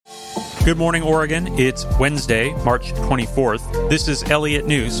Good morning, Oregon. It's Wednesday, March 24th. This is Elliott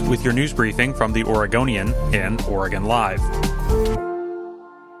News with your news briefing from the Oregonian and Oregon Live.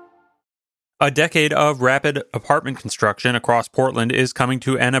 A decade of rapid apartment construction across Portland is coming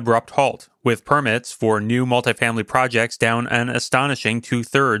to an abrupt halt, with permits for new multifamily projects down an astonishing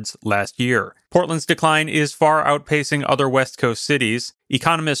 2/3 last year. Portland's decline is far outpacing other West Coast cities.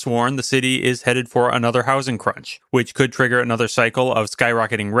 Economists warn the city is headed for another housing crunch, which could trigger another cycle of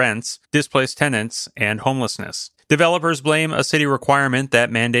skyrocketing rents, displaced tenants, and homelessness. Developers blame a city requirement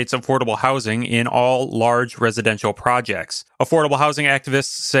that mandates affordable housing in all large residential projects. Affordable housing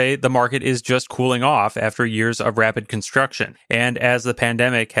activists say the market is just cooling off after years of rapid construction, and as the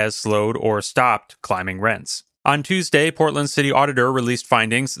pandemic has slowed or stopped climbing rents. On Tuesday, Portland City Auditor released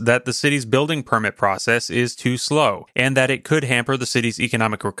findings that the city's building permit process is too slow, and that it could hamper the city's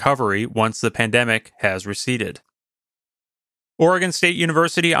economic recovery once the pandemic has receded. Oregon State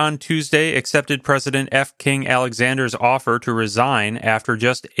University on Tuesday accepted President F. King Alexander's offer to resign after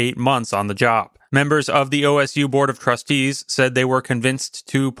just 8 months on the job. Members of the OSU Board of Trustees said they were convinced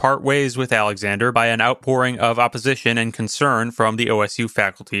to part ways with Alexander by an outpouring of opposition and concern from the OSU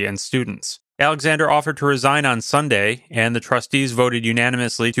faculty and students. Alexander offered to resign on Sunday, and the trustees voted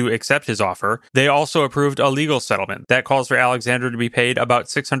unanimously to accept his offer. They also approved a legal settlement that calls for Alexander to be paid about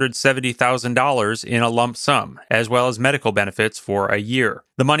 $670,000 in a lump sum, as well as medical benefits for a year.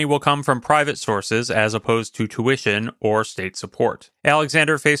 The money will come from private sources as opposed to tuition or state support.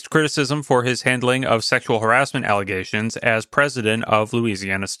 Alexander faced criticism for his handling of sexual harassment allegations as president of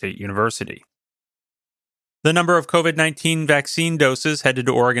Louisiana State University. The number of COVID-19 vaccine doses headed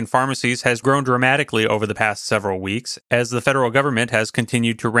to Oregon pharmacies has grown dramatically over the past several weeks as the federal government has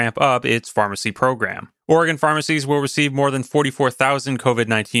continued to ramp up its pharmacy program. Oregon pharmacies will receive more than 44,000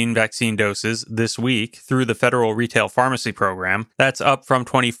 COVID-19 vaccine doses this week through the federal retail pharmacy program. That's up from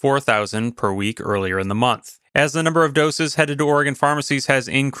 24,000 per week earlier in the month. As the number of doses headed to Oregon pharmacies has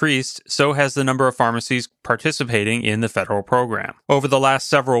increased, so has the number of pharmacies participating in the federal program. Over the last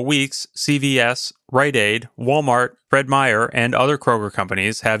several weeks, CVS, Rite Aid, Walmart, Fred Meyer, and other Kroger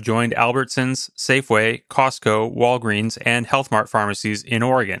companies have joined Albertsons, Safeway, Costco, Walgreens, and Health Mart pharmacies in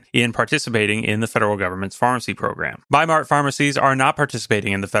Oregon in participating in the federal government's pharmacy program. Bi-Mart pharmacies are not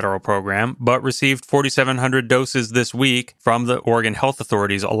participating in the federal program, but received 4,700 doses this week from the Oregon Health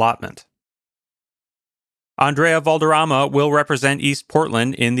Authority's allotment. Andrea Valderrama will represent East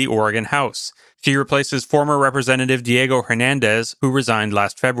Portland in the Oregon House. She replaces former Representative Diego Hernandez, who resigned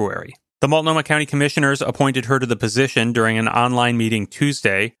last February. The Multnomah County Commissioners appointed her to the position during an online meeting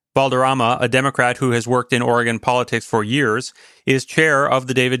Tuesday. Valderrama, a Democrat who has worked in Oregon politics for years, is chair of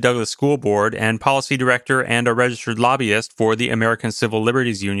the David Douglas School Board and policy director and a registered lobbyist for the American Civil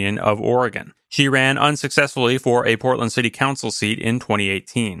Liberties Union of Oregon. She ran unsuccessfully for a Portland City Council seat in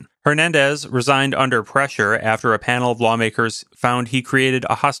 2018. Hernandez resigned under pressure after a panel of lawmakers found he created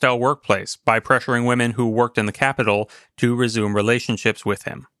a hostile workplace by pressuring women who worked in the Capitol to resume relationships with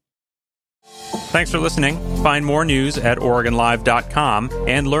him. Thanks for listening. Find more news at OregonLive.com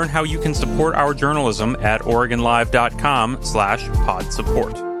and learn how you can support our journalism at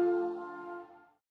OregonLive.com/podsupport.